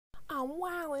I'm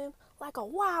wildin' like a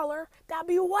wilder that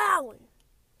be wildin'.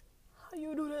 How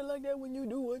you do that like that when you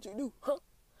do what you do, huh?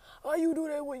 How you do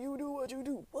that when you do what you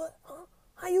do, what, huh?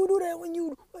 How you do that when you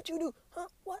do what you do, huh?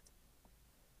 What?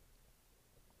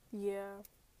 Yeah.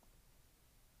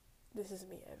 This is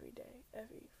me every day,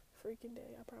 every freaking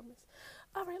day, I promise.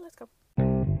 All right, let's go.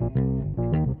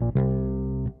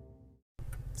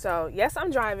 So, yes,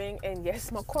 I'm driving, and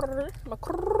yes, my car,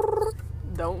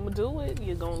 don't do it.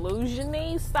 You're going to lose your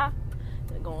knees, sir.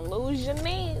 You're going to lose your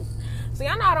knees. So,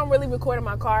 y'all know I don't really record in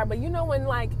my car, but you know when,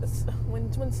 like, when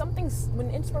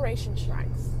inspiration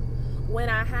strikes, when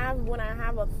I have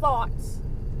a thought,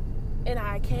 and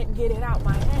I can't get it out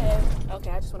my head.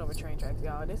 Okay, I just went over train tracks,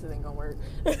 y'all. This isn't gonna work.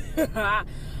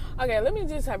 Okay, let me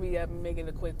just hurry up and make it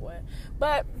a quick one.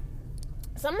 But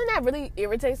something that really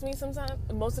irritates me sometimes,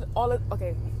 all of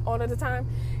the time,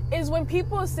 is when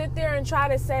people sit there and try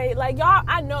to say, like, y'all,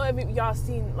 I know y'all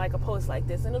seen like a post like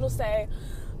this, and it'll say,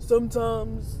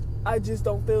 sometimes I just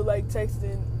don't feel like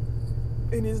texting,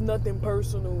 and it's nothing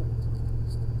personal,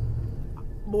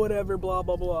 whatever, blah,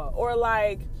 blah, blah. Or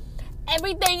like,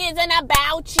 everything isn't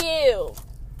about you.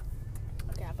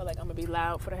 Okay, I feel like I'm going to be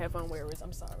loud for the headphone wearers.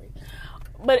 I'm sorry.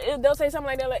 But they'll say something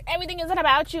like that, like, everything isn't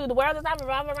about you. The world is not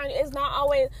revolving around you. It's not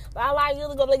always, I like you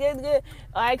to go, good.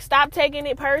 Like, stop taking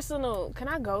it personal. Can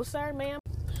I go, sir, ma'am?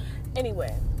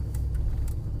 Anyway.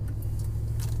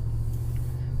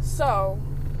 So,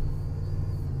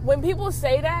 when people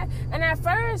say that, and at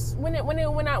first, when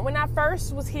I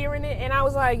first was hearing it, and I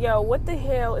was like, yo, what the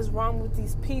hell is wrong with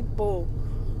these people?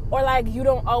 Or like, you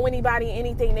don't owe anybody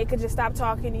anything. They could just stop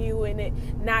talking to you and it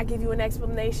not give you an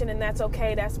explanation, and that's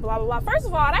okay. That's blah, blah, blah. First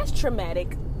of all, that's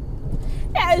traumatic.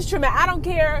 Yeah, it's traumatic. I don't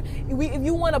care. If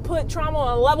you want to put trauma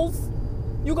on levels,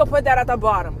 you can put that at the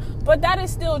bottom. But that is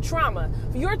still trauma.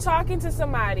 If you're talking to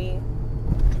somebody,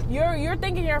 you're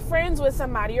thinking you're friends with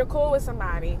somebody, you're cool with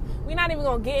somebody. We're not even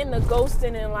going to get into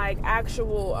ghosting and like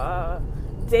actual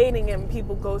dating and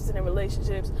people ghosting in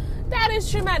relationships. That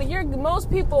is traumatic. Most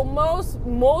people will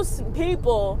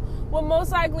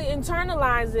most likely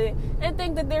internalize it and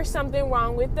think that there's something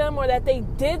wrong with them, or that they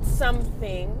did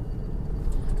something,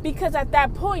 because at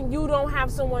that point you don't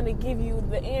have someone to give you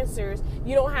the answers.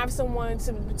 You don't have someone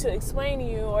to explain to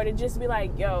you, or to just be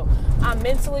like, yo, I'm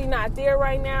mentally not there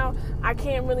right now. I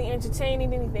can't really entertain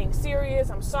anything serious.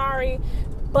 I'm sorry.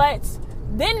 But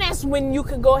then that's when you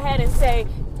could go ahead and say,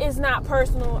 it's not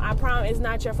personal. I promise it's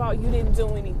not your fault. You didn't do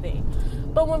anything.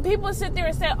 But when people sit there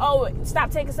and say, oh, stop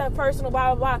taking stuff personal,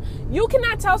 blah, blah, blah, you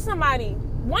cannot tell somebody,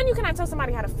 one, you cannot tell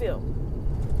somebody how to feel.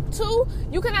 Two,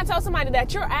 you cannot tell somebody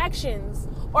that your actions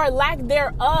or lack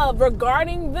thereof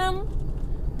regarding them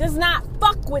does not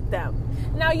fuck with them.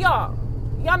 Now, y'all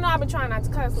know I've been trying not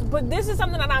to cuss, but this is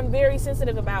something that I'm very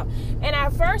sensitive about. And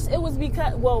at first, it was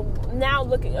because, well, now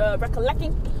looking,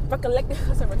 recollecting,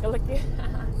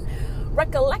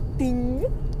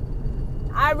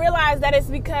 I realized that it's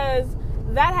because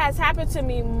that has happened to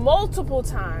me multiple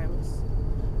times.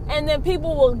 And then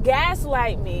people will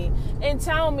gaslight me and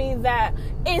tell me that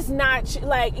it's not,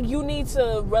 like, you need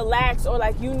to relax, or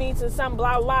like you need to some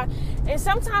blah, blah. And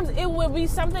sometimes it would be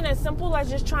something as simple as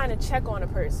just trying to check on a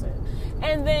person.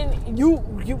 And then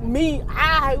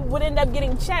I would end up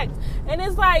getting checked. And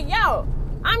it's like, yo,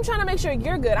 I'm trying to make sure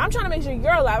you're good. I'm trying to make sure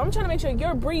you're alive. I'm trying to make sure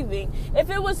you're breathing.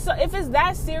 If it's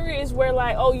that serious where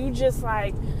like, oh, you just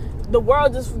like, your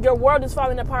world is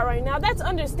falling apart right now, that's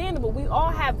understandable. We all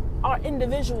have our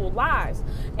individual lives.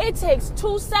 It takes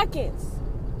 2 seconds.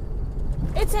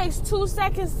 It takes 2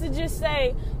 seconds to just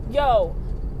say, yo,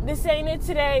 this ain't it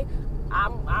today.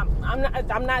 I'm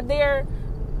not there.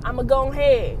 I'ma go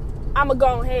ahead.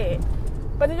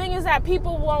 But the thing is that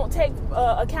people won't take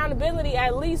accountability,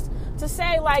 at least to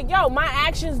say like, yo, my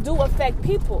actions do affect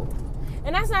people.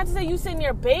 And that's not to say you sitting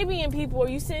there babying people, or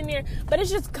you sitting there, but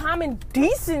it's just common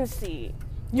decency,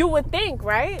 you would think,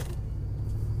 right?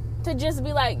 To just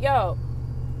be like, yo,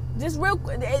 just real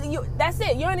quick, that's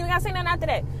it. You don't even gotta say nothing after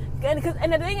that.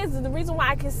 And the thing is, the reason why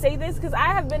I can say this, because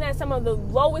I have been at some of the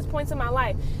lowest points in my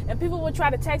life, and people would try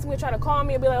to text me, try to call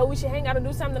me, and be like, oh, we should hang out and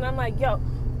do something. And I'm like, yo,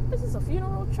 this is a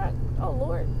funeral truck. Oh,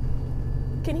 Lord.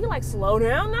 Can he, like, slow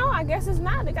down now? I guess it's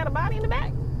not. They got a body in the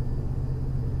back.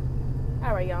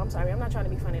 All right, y'all, I'm sorry. I'm not trying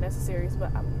to be funny. That's serious,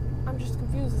 but I'm just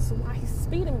confused as to why he's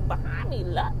speeding behind me.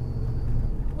 Look,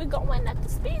 we're going at the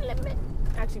speed limit.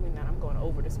 Actually, we're not. I'm going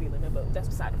over the speed limit, but that's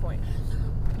beside the point.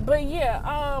 But, yeah,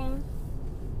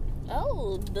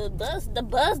 oh, the bus.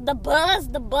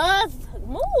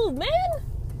 Move, man.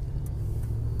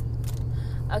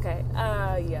 Okay,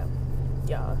 yeah.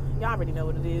 Y'all already know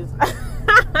what it is.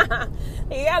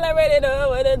 Y'all already know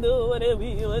what to do, what it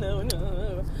be, what it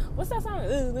do. What's that song?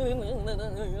 Okay,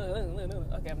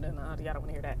 I'm done now. Y'all don't want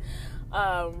to hear that.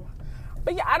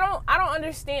 But yeah, I don't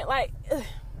understand. Like,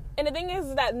 and the thing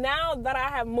is that now that I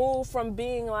have moved from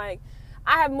being like,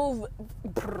 I have moved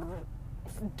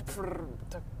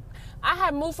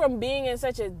from being in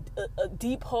such a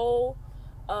deep hole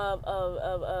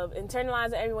of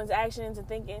internalizing everyone's actions and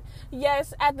thinking,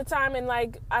 yes, at the time, and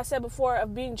like I said before,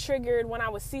 of being triggered when I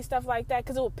would see stuff like that,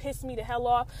 because it would piss me the hell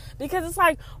off, because it's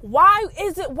like, why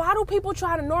do people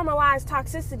try to normalize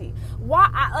toxicity?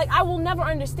 I will never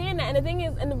understand that. And the thing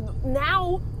is,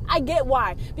 now I get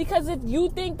why, because if you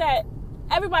think that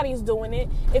everybody's doing it,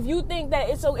 if you think that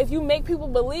if you make people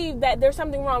believe that there's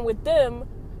something wrong with them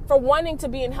for wanting to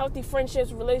be in healthy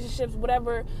friendships, relationships,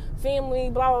 whatever, family,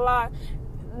 blah, blah, blah,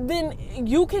 then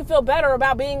you can feel better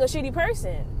about being a shitty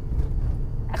person.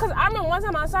 Because I remember one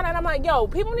time I saw that and I'm like, yo,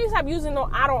 people need to stop using no,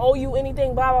 I don't owe you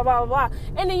anything, blah, blah, blah, blah, blah.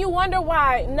 And then you wonder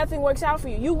why nothing works out for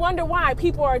you. You wonder why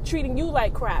people are treating you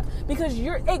like crap. Because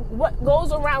what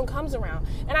goes around comes around.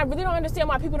 And I really don't understand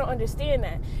why people don't understand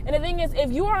that. And the thing is,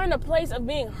 if you are in a place of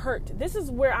being hurt, this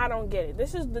is where I don't get it.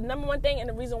 This is the number one thing and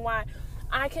the reason why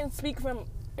I can speak from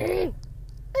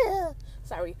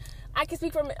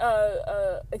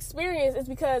experience, is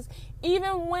because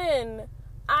even when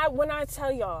I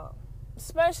tell y'all,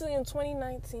 especially in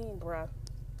 2019, bruh,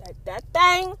 that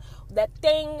thing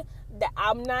that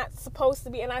I'm not supposed to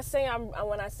be, and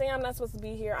when I say I'm not supposed to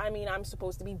be here, I mean I'm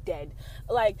supposed to be dead.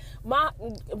 Like we're not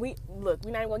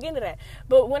even gonna get into that.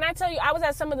 But when I tell you, I was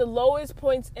at some of the lowest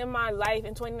points in my life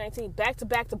in 2019, back to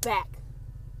back to back.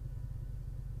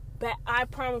 I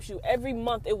promise you, every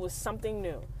month it was something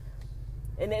new.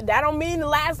 And that don't mean the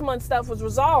last month stuff was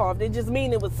resolved. It just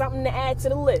means it was something to add to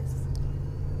the list.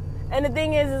 And the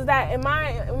thing is that in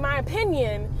my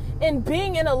opinion, in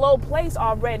being in a low place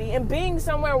already, and being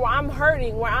somewhere where I'm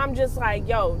hurting, where I'm just like,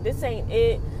 yo, this ain't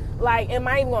it. Like, am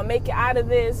I even gonna make it out of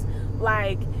this?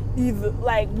 Like,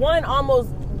 one almost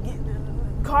getting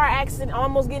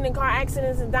in car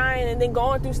accidents and dying, and then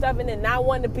going through stuff, and then not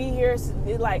wanting to be here.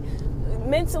 Like,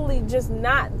 mentally just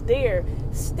not there.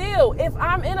 Still, if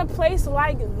I'm in a place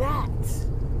like that,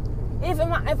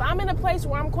 if I'm in a place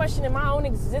where I'm questioning my own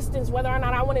existence, whether or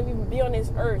not I want to even be on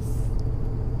this earth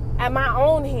at my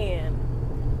own hand,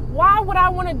 why would I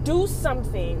want to do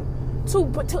something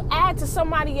to add to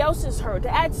somebody else's hurt, to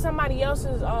add to somebody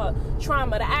else's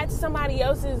trauma, to add to somebody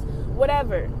else's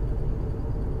whatever?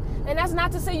 And that's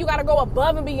not to say you got to go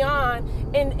above and beyond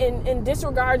and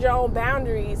disregard your own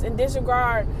boundaries and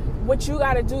disregard what you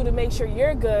got to do to make sure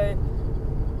you're good.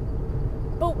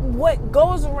 But what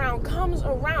goes around comes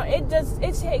around. I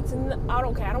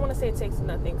don't want to say it takes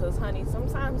nothing, because, honey,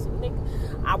 sometimes,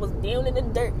 I was down in the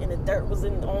dirt and the dirt was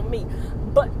on me.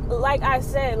 But like I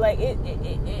said, like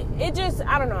it just,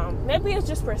 I don't know. Maybe it's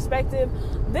just perspective.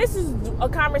 This is a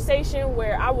conversation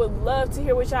where I would love to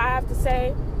hear what y'all have to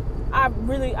say. I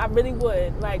really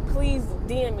would. Like, please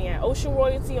DM me at Ocean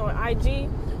Royalty on IG,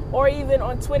 or even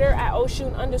on Twitter at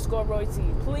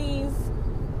Ocean_Royalty. Please.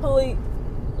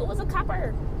 It was a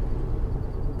copper.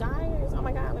 Guys, oh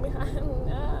my God, let me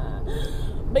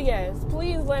But yes,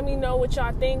 please let me know what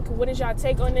y'all think. What is y'all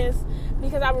take on this?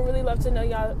 Because I would really love to know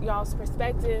y'all's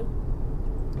perspective.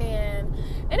 And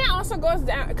it also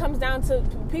comes down to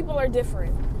people are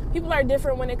different. People are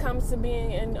different when it comes to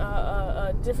being in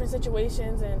different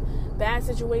situations and bad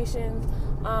situations.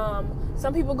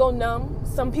 Some people go numb.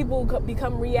 Some people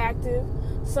become reactive.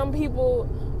 Some people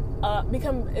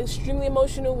become extremely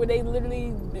emotional, where they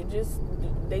literally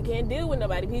they can't deal with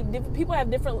nobody. People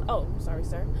have different. Oh, sorry,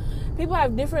 sir. People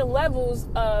have different levels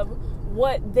of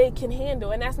what they can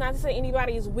handle, and that's not to say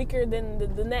anybody is weaker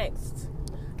than the next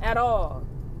at all.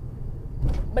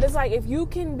 But it's like, if you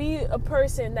can be a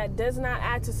person that does not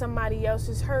add to somebody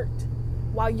else's hurt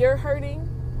while you're hurting,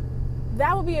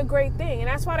 that would be a great thing. And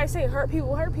that's why they say hurt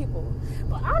people hurt people.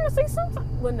 But honestly, sometimes,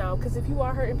 well, no, because if you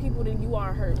are hurting people, then you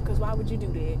are hurt. Because why would you do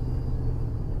that?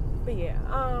 But yeah,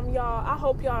 y'all, I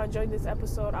hope y'all enjoyed this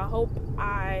episode. I hope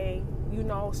I,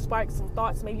 sparked some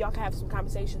thoughts. Maybe y'all can have some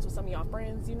conversations with some of y'all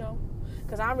friends,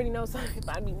 because I already know some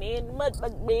people might be mad,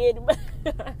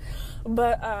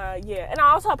 but yeah. And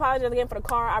I also apologize again for the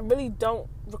car. I really don't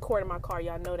record in my car,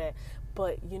 y'all know that.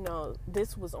 But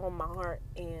this was on my heart,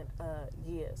 and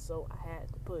yeah. So I had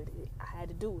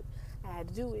to do it.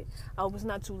 I hope it's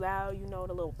not too loud.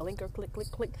 The little blinker, click, click,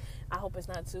 click. I hope it's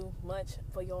not too much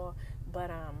for y'all.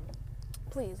 But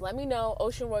please let me know.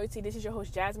 Ocean Royalty. This is your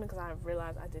host Jasmine, because I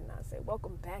realized I did not say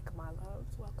welcome back, my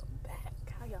loves. Welcome back.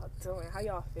 How y'all doing? How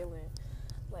y'all feeling?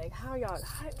 Like,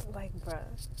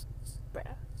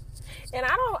 bruh. And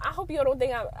I hope you don't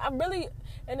think I'm really,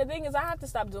 and the thing is, I have to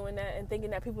stop doing that and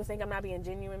thinking that people think I'm not being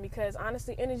genuine, because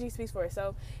honestly, energy speaks for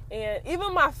itself. And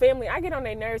even my family, I get on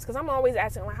their nerves because I'm always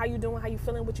asking, like, how you doing? How you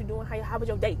feeling? What you doing? How was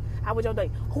your day? How was your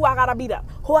day? Who I gotta beat up?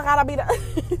 Who I gotta beat up?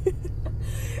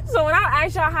 So when I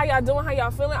ask y'all how y'all doing, how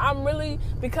y'all feeling, I'm really,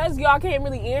 because y'all can't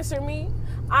really answer me,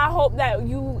 I hope that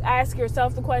you ask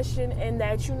yourself the question and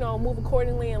that, you know, move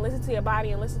accordingly and listen to your body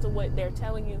and listen to what they're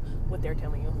telling you, what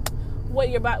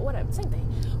your body, whatever, same thing,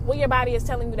 what your body is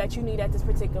telling you that you need at this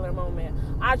particular moment.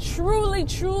 I truly,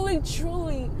 truly,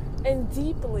 truly, and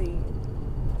deeply,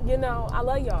 you know, I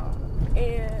love y'all.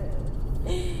 And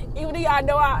even though y'all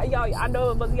know, I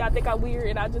know, but y'all think I'm weird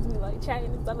and I just be like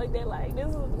chatting and stuff like that, like, this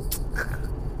is,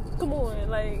 come on,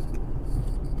 like,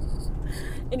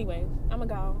 anyway, I'ma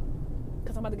go,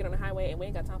 because I'm about to get on the highway and we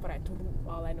ain't got time for that,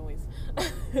 all that noise.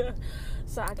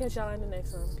 So I'll catch y'all in the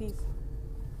next one. Peace.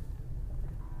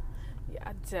 Yeah,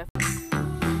 I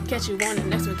definitely catch you on the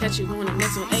next one, catch you on the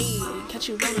next one, ayy. Catch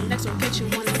you on the next one, catch you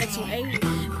on the next one, ayy.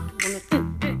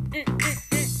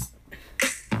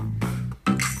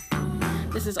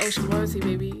 This is Ocean Royalty,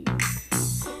 baby.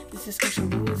 This is Ocean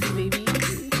Royalty, baby.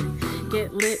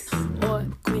 Get lit or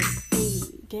quit,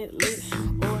 ayy. Get lit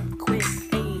or quit,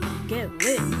 ayy. Get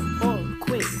lit or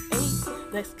quit,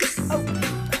 ayy. Let's go.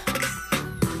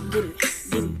 Get it,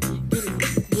 get it, get it,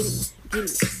 get it, get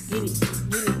it.